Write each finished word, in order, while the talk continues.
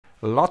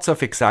Lots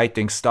of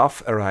exciting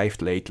stuff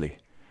arrived lately.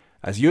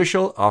 As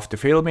usual, after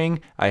filming,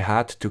 I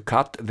had to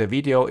cut the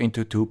video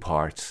into 2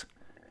 parts.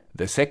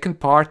 The second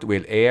part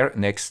will air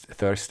next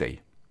Thursday.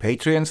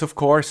 Patreons, of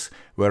course,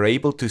 were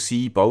able to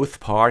see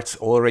both parts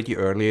already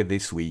earlier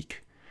this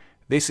week.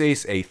 This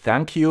is a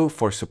thank you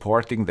for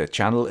supporting the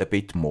channel a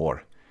bit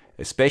more,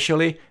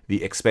 especially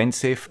the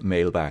expensive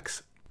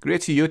mailbags.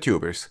 Grüezi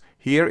YouTubers,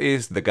 here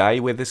is the guy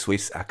with the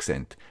Swiss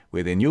accent,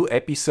 with a new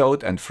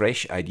episode and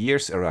fresh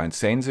ideas around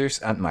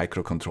sensors and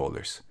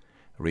microcontrollers.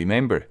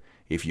 Remember,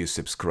 if you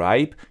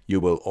subscribe,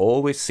 you will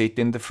always sit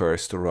in the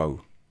first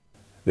row.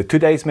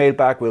 Today's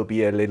mailbag will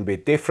be a little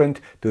bit different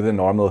to the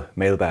normal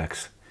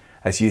mailbags.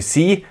 As you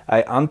see,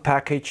 I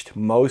unpackaged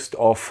most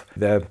of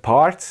the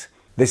parts.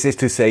 This is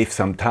to save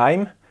some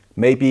time.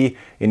 Maybe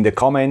in the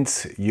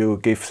comments you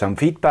give some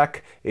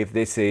feedback if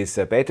this is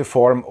a better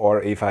form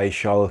or if I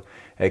shall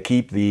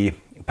keep the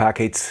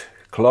packets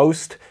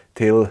closed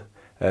till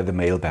the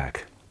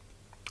mailbag.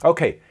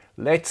 Okay,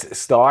 let's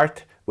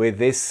start with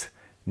this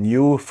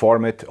new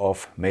format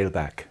of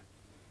mailbag.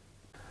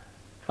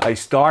 I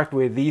start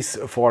with these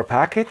 4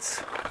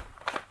 packets.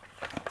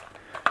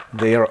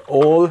 They are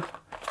all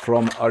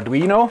from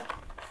Arduino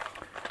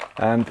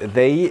and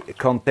they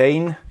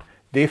contain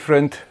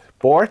different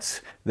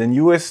boards. The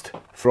newest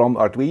from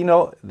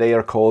Arduino, they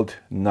are called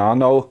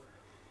Nano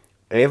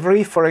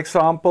Every, for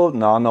example,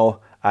 Nano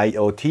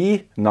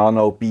IoT,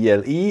 Nano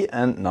BLE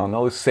and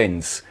Nano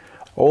Sense.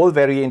 All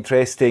very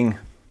interesting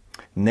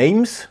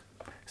names,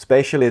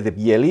 especially the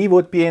BLE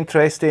would be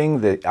interesting,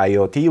 the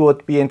IoT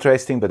would be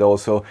interesting, but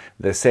also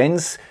the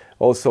Sense,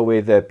 also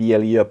with the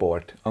BLE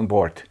on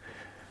board.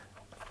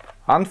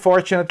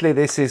 Unfortunately,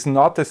 this is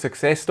not a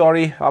success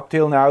story up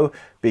till now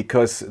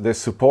because the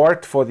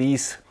support for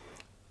these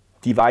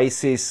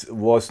devices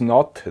was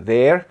not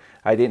there.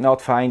 I did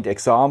not find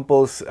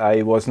examples.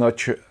 I was not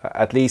sure,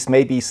 at least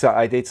maybe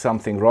I did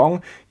something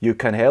wrong. You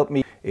can help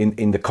me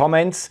in the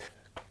comments.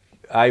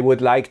 I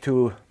would like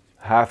to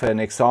have an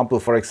example,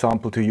 for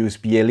example, to use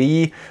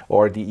BLE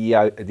or the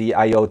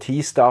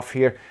IoT stuff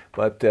here,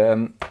 but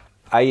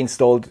I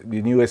installed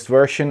the newest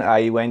version.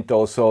 I went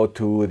also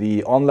to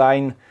the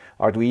online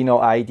Arduino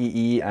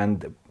IDE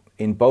and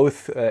in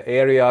both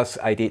areas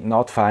I did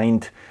not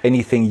find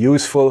anything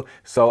useful,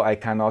 so I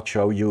cannot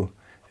show you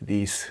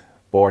these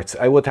boards.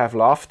 I would have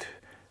loved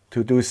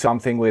to do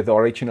something with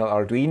original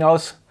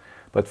Arduinos,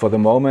 but for the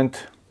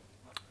moment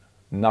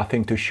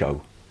nothing to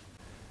show.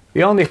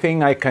 The only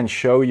thing I can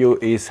show you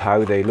is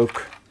how they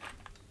look.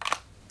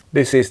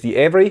 This is the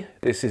Every.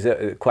 This is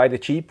quite a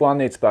cheap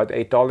one. It's about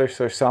 $8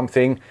 or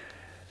something.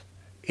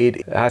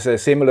 It has a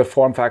similar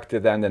form factor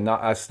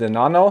as the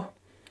Nano,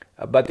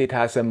 but it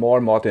has a more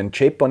modern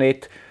chip on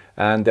it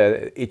and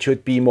it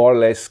should be more or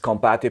less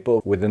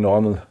compatible with the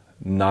normal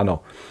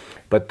Nano.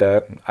 But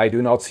I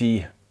do not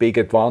see big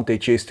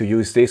advantages to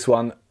use this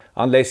one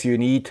unless you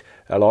need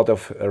a lot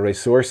of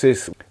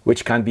resources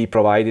which can be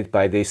provided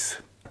by this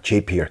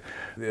chip here.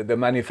 The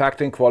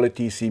manufacturing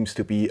quality seems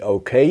to be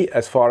okay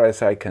as far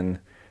as I can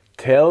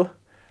tell,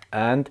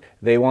 and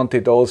they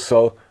wanted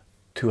also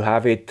to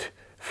have it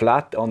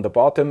flat on the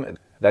bottom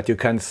that you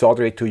can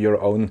solder it to your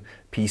own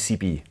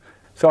PCB.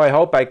 So I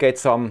hope I get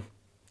some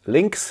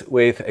links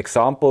with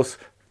examples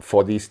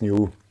for these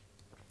new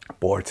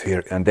boards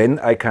here and then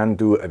I can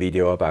do a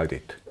video about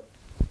it.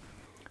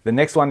 The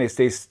next one is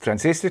this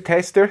transistor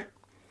tester.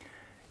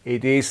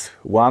 It is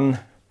one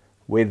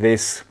with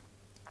this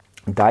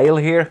dial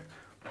here.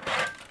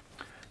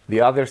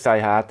 The others I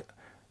had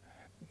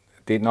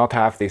did not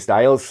have this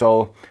dial,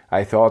 so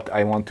I thought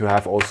I want to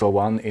have also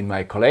one in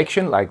my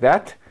collection like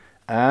that.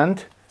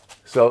 And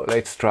so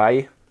let's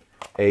try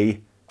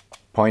a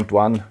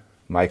 0.1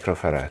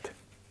 microfarad.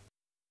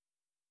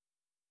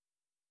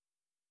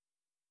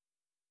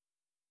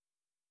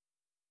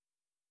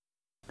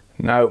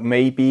 Now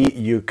maybe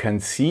you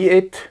can see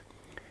it.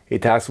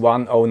 It has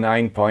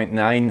 109.9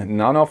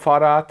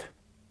 nanofarad,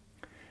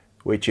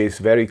 which is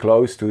very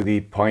close to the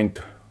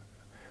 0.1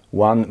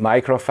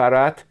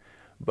 microfarad,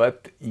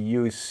 but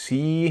you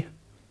see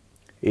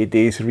it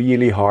is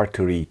really hard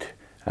to read.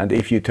 And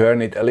if you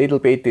turn it a little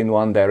bit in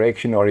one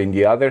direction or in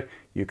the other,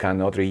 you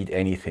cannot read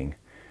anything.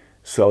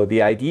 So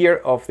the idea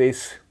of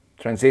this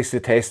transistor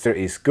tester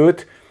is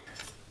good.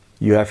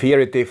 You have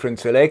here different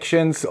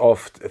selections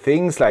of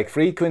things like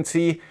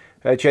frequency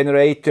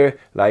generator,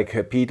 like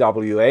a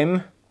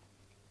PWM.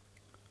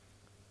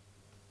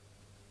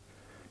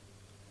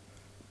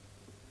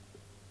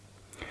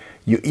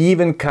 You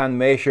even can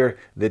measure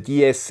the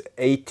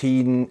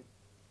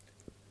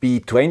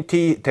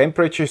DS18B20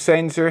 temperature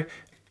sensor,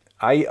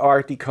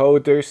 IR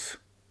decoders,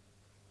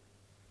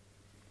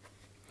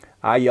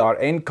 IR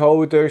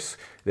encoders,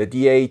 the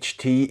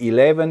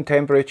DHT11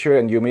 temperature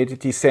and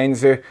humidity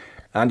sensor,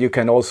 and you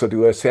can also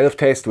do a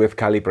self-test with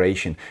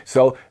calibration.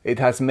 So it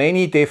has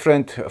many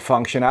different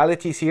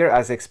functionalities here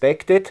as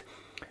expected,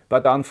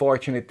 but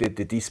unfortunately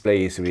the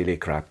display is really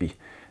crappy.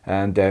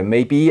 and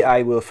maybe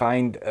I will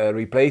find a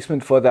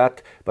replacement for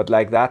that, but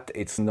like that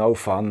it's no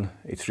fun.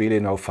 It's really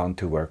no fun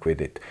to work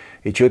with it.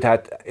 It should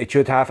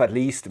have at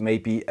least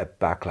maybe a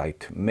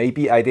backlight.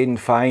 Maybe I didn't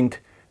find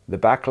the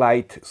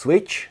backlight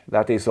switch.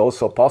 That is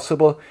also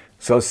possible.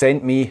 So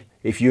send me,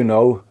 if you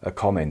know, a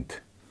comment.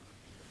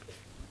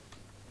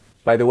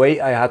 By the way,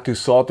 I had to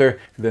solder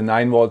the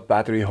 9-volt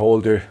battery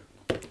holder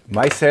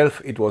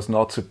myself. It was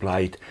not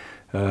supplied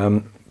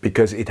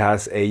because it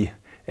has a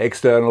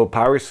external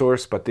power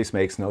source, but this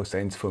makes no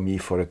sense for me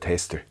for a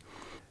tester.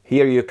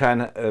 Here you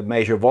can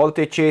measure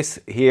voltages.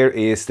 Here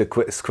is the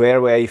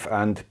square wave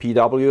and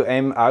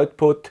PWM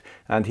output,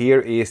 and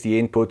here is the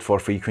input for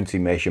frequency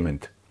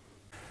measurement.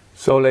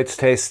 So let's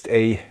test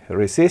a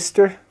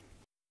resistor.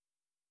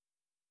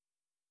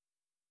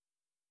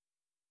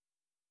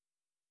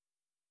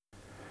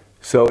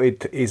 So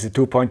it is a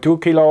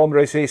 2.2 kilo ohm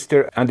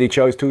resistor, and it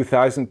shows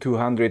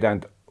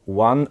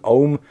 2201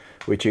 ohm,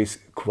 which is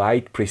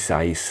quite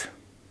precise.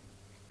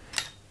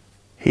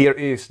 Here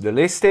is the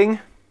listing.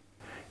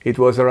 It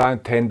was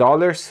around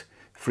 $10,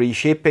 free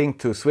shipping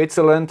to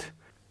Switzerland,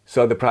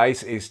 so the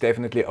price is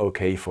definitely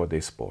okay for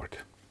this board.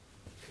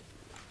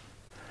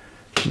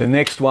 The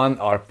next one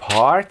are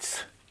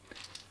parts.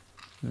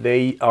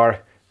 They are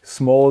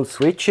small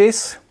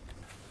switches.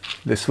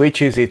 The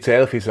switches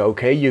itself is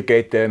okay. You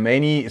get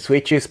many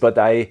switches, but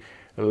I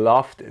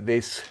loved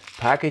this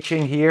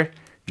packaging here.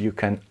 You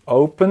can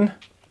open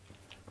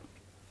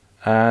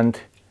and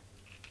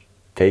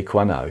take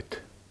one out.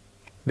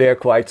 They're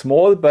quite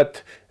small,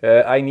 but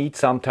I need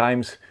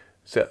sometimes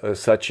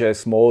such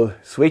small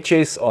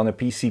switches on a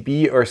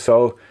PCB or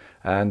so,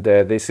 and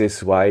this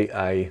is why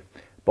I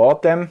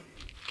bought them.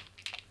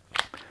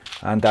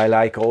 And I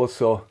like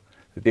also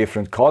the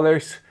different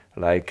colors,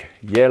 like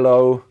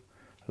yellow,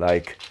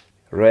 like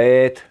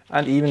red,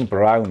 and even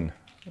brown.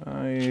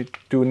 I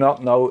do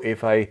not know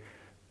if I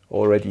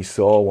already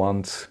saw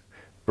once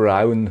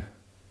brown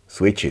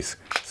switches.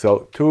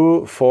 So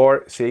 2,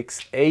 4,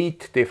 6,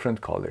 8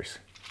 different colors.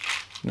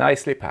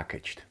 Nicely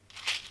packaged.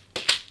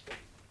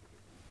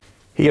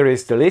 Here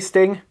is the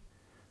listing,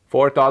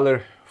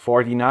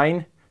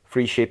 $4.49,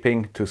 free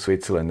shipping to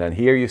Switzerland. And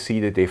here you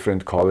see the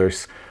different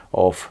colors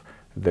of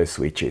the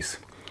switches.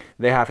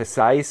 They have a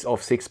size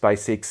of 6 by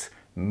 6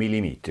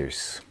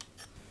 millimeters.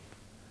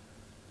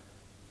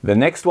 The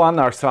next one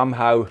are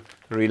somehow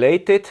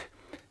related.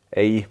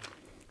 A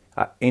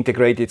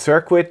integrated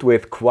circuit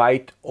with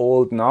quite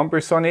old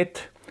numbers on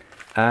it,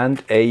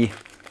 and a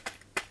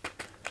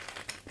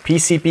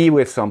PCB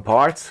with some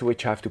parts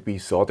which have to be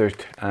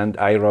soldered, and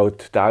I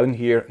wrote down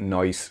here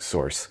noise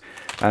source.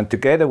 And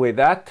together with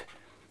that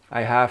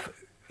I have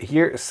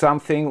here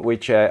something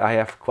which I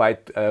have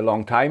quite a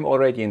long time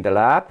already in the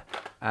lab,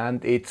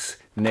 and it's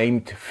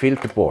named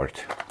filter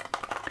board.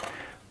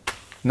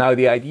 Now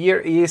the idea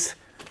is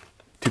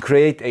to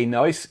create a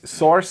noise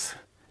source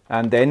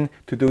and then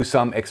to do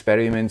some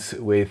experiments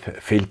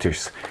with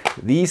filters.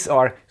 These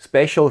are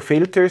special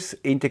filters,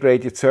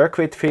 integrated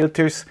circuit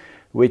filters,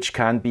 which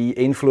can be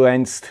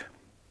influenced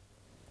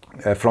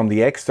from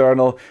the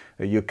external.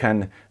 You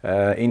can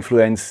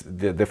influence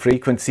the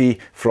frequency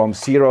from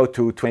 0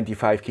 to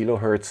 25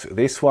 kilohertz.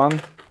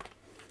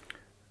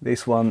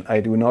 This one I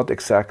do not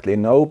exactly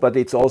know, but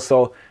it's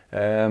also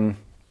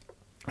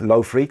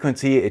low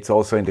frequency. It's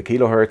also in the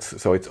kilohertz,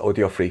 so it's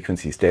audio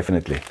frequencies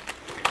definitely.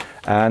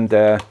 And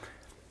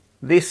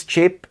this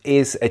chip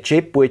is a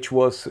chip which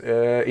was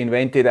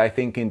invented, I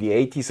think, in the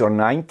 80s or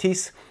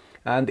 90s,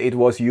 and it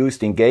was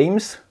used in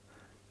games.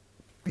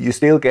 You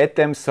still get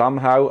them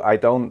somehow. I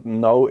don't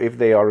know if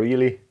they are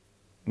really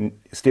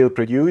still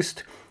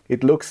produced.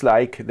 It looks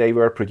like they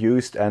were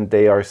produced and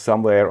they are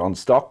somewhere on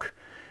stock,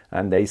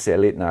 and they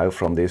sell it now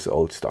from this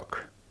old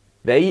stock.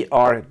 They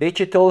are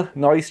digital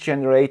noise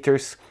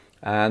generators,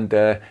 and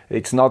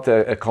it's not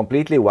a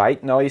completely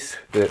white noise.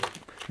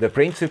 The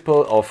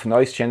principle of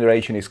noise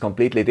generation is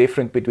completely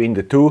different between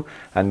the two,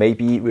 and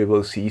maybe we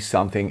will see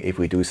something if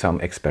we do some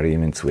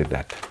experiments with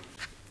that.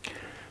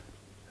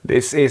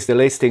 This is the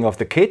listing of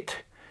the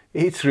kit.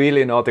 It's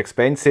really not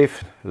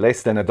expensive,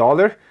 less than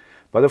 $1,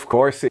 but of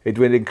course it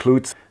will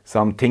include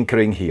some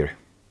tinkering here.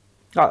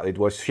 It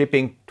was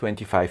shipping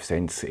 25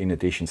 cents in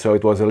addition, so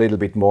it was a little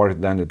bit more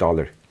than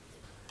 $1.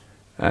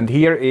 And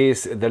here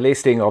is the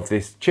listing of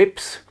these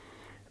chips.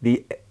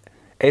 The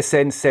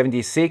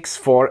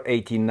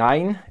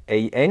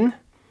SN76489AN,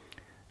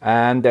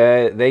 and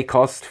they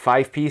cost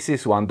 5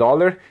 pieces,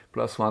 $1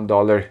 plus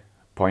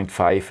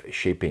 $1.5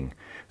 shipping.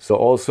 So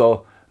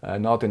also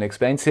not an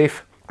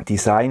expensive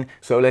design.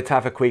 So let's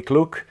have a quick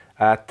look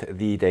at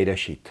the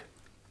datasheet.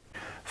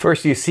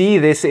 First, you see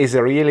this is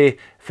a really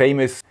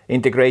famous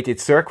integrated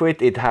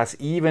circuit. It has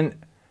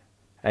even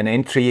an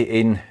entry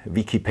in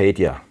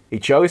Wikipedia.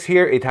 It shows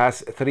here it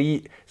has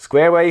 3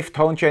 square wave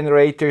tone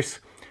generators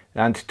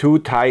and 2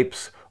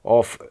 types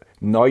of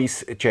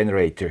noise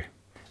generator.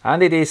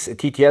 And it is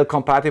TTL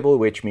compatible,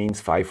 which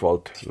means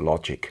 5-volt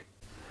logic.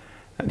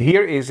 And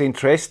here is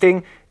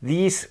interesting,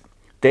 these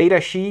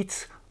data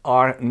sheets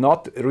are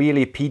not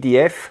really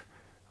PDF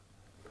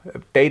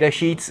data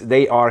sheets,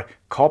 they are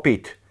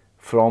copied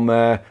from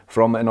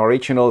an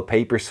original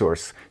paper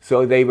source.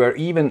 So they were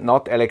even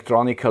not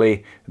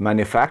electronically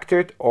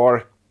manufactured,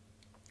 or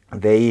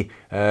they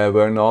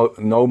were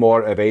no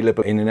more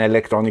available in an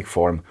electronic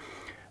form.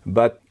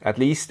 But at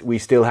least we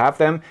still have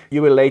them.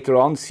 You will later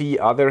on see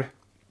other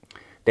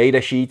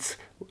data sheets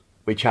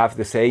which have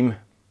the same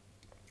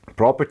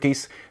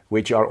properties,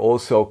 which are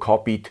also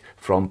copied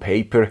from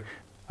paper.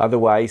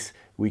 Otherwise,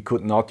 we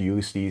could not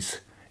use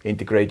these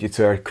integrated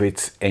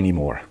circuits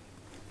anymore.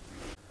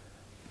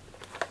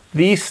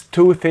 These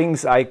two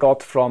things I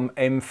got from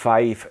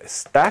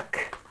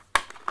M5Stick.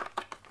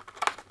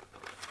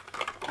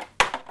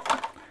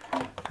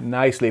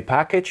 Nicely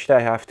packaged,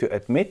 I have to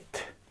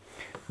admit.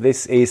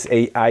 This is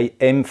a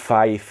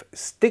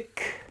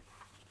M5Stick.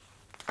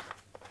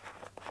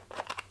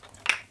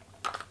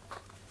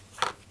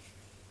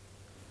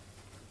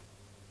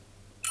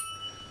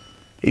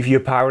 If you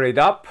power it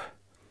up,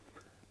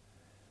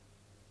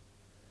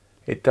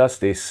 it does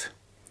this.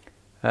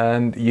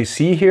 And you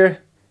see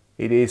here,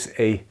 it is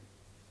a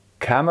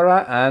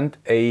camera and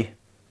a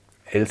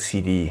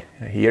LCD.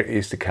 Here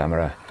is the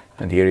camera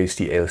and here is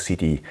the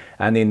LCD.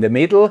 And in the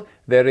middle,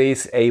 there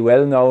is a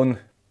well-known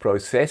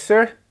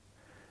processor.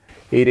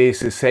 It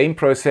is the same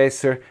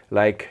processor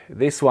like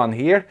this one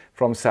here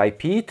from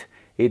Cypete.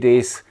 It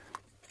is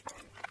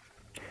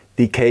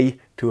the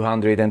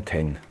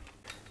K210.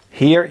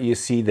 Here you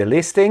see the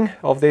listing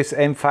of this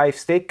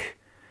M5Stick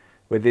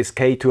with this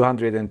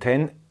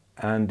K210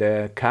 and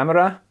the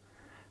camera,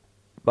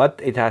 but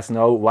it has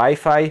no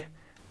Wi-Fi.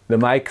 The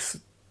mic's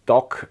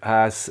dock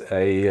has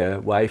a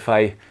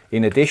Wi-Fi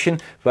in addition,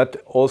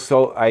 but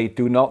also I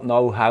do not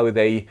know how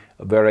they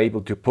were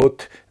able to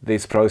put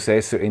this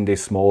processor in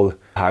this small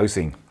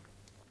housing.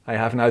 I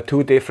have now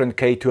two different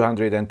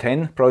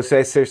K210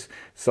 processors,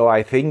 so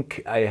I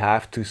think I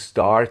have to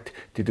start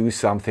to do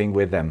something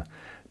with them,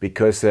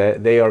 because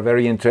they are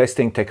very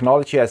interesting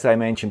technology. As I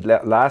mentioned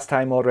last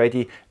time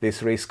already,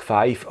 this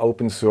RISC-V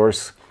open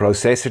source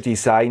processor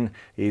design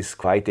is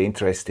quite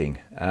interesting.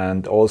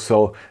 And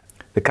also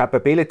the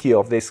capability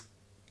of this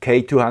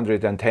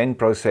K210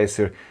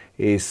 processor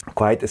is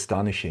quite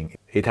astonishing.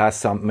 It has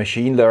some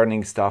machine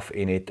learning stuff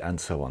in it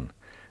and so on.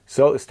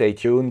 So stay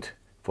tuned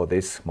for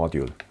this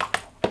module.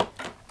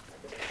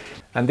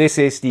 And this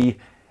is the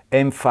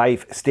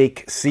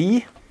M5Stick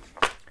C.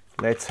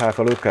 Let's have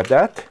a look at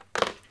that.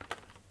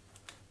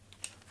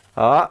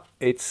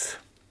 It's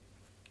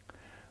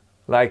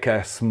like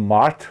a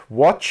smart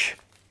watch,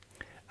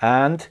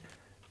 and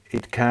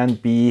it can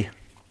be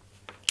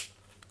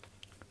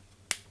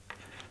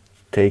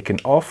taken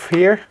off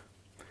here.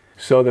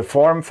 So the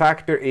form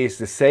factor is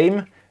the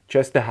same,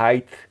 just the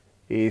height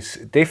is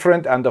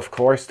different, and of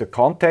course the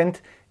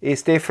content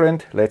is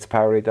different. Let's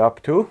power it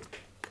up too.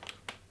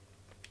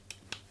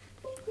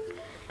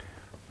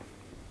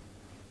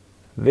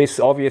 This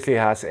obviously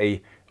has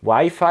a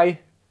Wi-Fi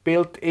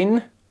built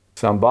in.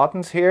 Some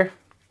buttons here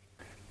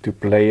to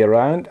play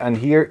around, and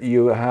here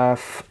you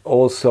have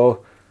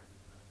also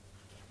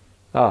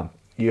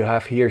you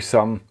have here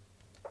some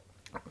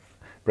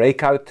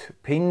breakout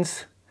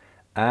pins,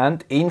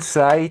 and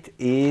inside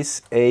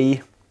is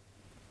a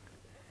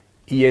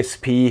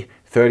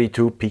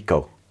ESP32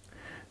 Pico.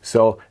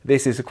 So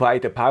this is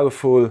quite a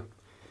powerful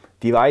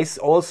device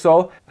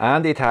also,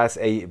 and it has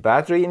a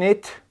battery in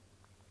it.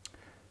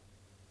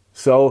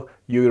 So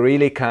you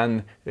really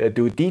can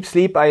do deep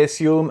sleep, I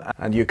assume,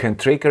 and you can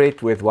trigger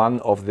it with one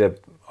of the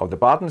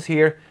buttons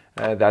here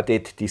that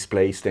it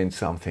displays then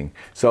something.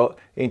 So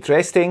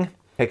interesting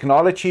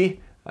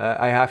technology.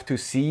 I have to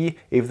see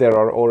if there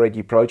are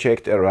already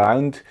projects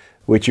around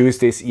which use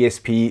this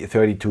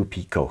ESP32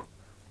 Pico.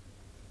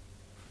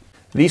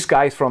 These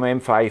guys from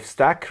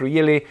M5Stick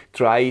really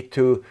try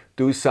to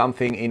do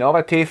something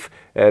innovative.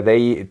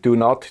 They do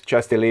not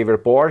just deliver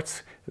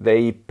boards.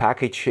 They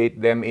package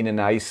them in a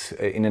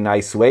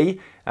nice way,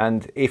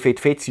 and if it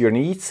fits your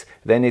needs,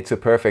 then it's a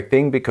perfect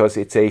thing, because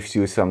it saves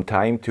you some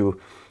time to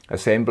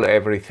assemble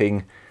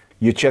everything.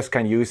 You just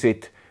can use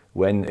it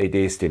when it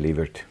is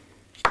delivered.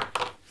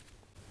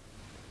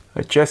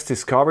 I just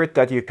discovered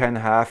that you can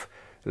have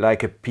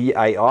like a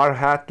PIR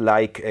hat,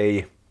 like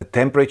a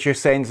temperature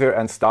sensor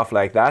and stuff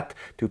like that,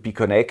 to be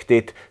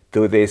connected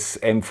to this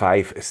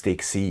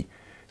M5Stick C.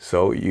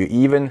 So you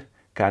even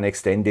can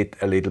extend it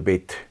a little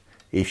bit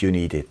if you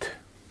need it.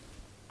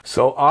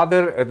 So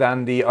other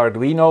than the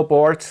Arduino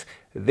boards,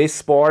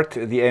 this board,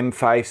 the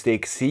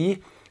M5Stick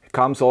C,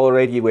 comes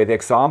already with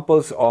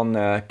examples on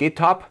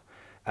GitHub,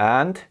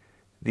 and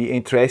the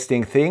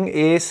interesting thing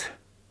is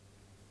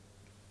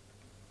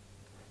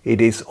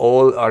it is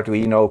all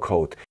Arduino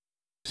code.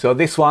 So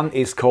this one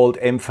is called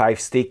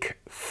M5Stick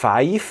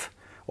 5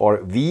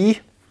 or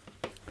V,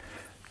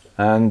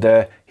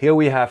 and here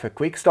we have a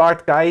quick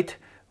start guide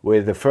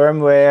with the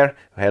firmware,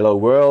 hello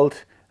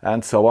world,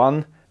 and so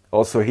on.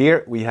 Also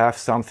here we have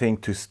something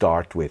to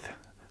start with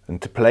and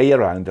to play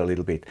around a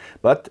little bit.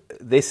 But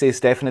this is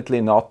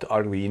definitely not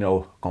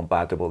Arduino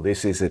compatible.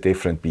 This is a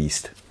different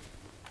beast.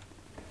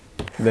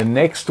 The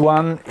next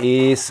one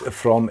is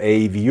from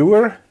a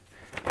viewer.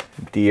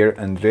 Dear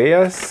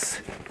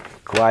Andreas,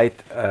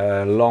 quite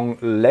a long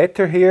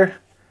letter here,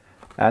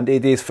 and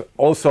it is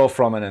also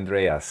from an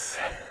Andreas.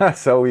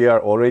 So we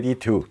are already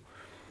two.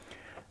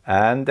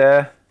 And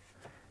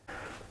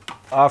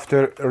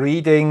after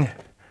reading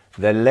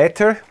the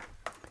letter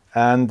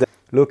and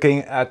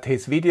looking at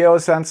his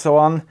videos and so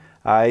on,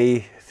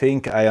 I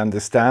think I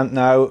understand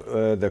now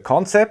the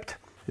concept.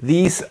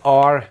 These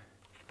are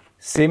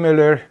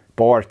similar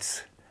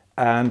boards,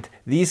 and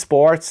these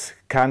boards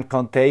can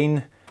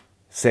contain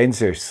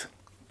sensors,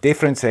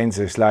 different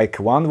sensors, like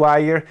one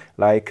wire,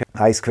 like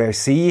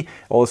I2C,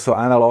 also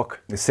analog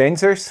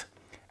sensors.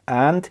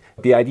 And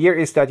the idea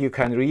is that you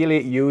can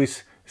really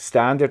use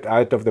standard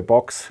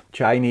out-of-the-box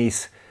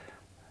Chinese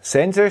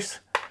sensors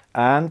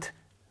and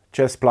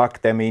just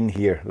plug them in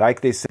here, like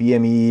this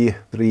BME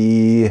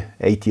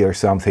 380 or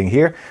something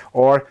here,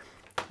 or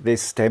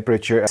this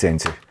temperature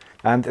sensor.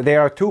 And there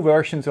are two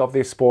versions of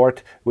this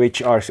board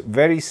which are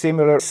very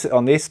similar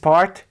on this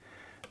part,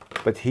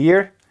 but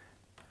here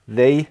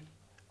they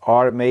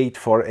are made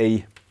for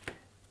a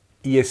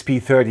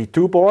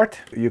ESP32 board.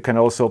 You can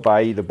also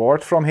buy the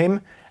board from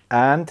him,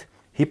 and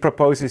he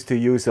proposes to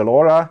use a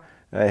LoRa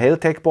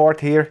Heltec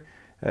board here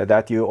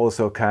that you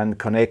also can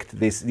connect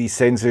these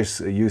sensors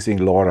using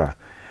LoRa.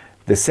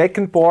 The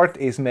second board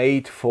is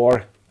made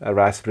for a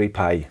Raspberry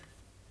Pi,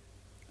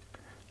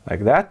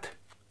 like that.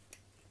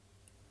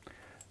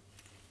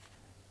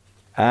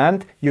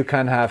 And you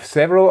can have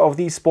several of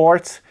these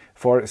boards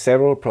for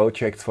several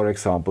projects, for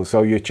example.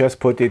 So you just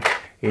put it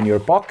in your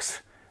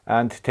box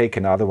and take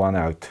another one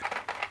out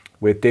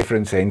with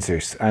different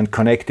sensors and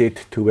connect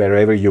it to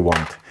wherever you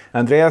want.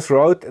 Andreas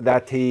wrote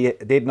that he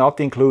did not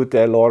include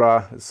the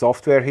LoRa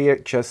software here,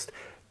 just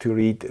to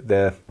read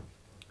the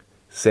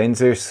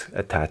sensors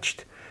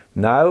attached.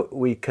 Now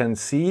we can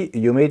see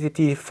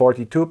humidity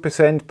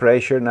 42%,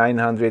 pressure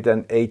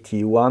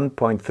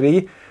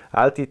 981.3,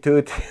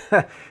 altitude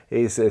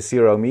is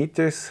 0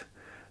 meters,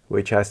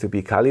 which has to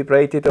be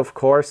calibrated, of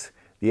course.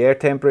 The air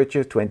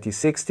temperature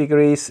 26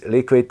 degrees,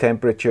 liquid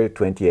temperature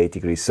 28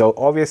 degrees. So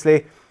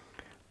obviously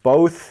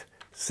both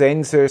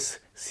sensors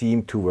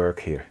seem to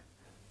work here.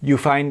 You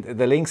find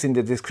the links in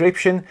the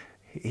description.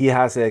 He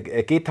has a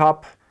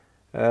GitHub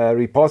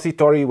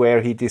repository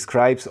where he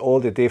describes all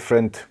the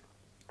different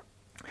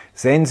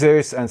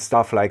sensors and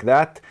stuff like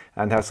that,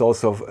 and has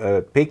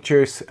also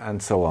pictures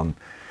and so on.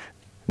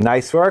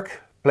 Nice work,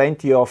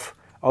 plenty of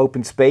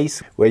open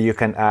space where you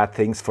can add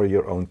things for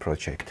your own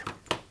project.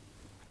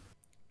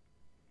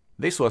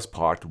 This was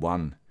part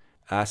 1.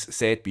 As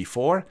said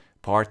before,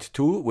 part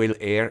 2 will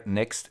air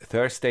next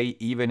Thursday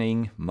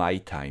evening my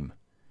time.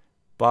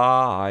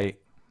 Bye!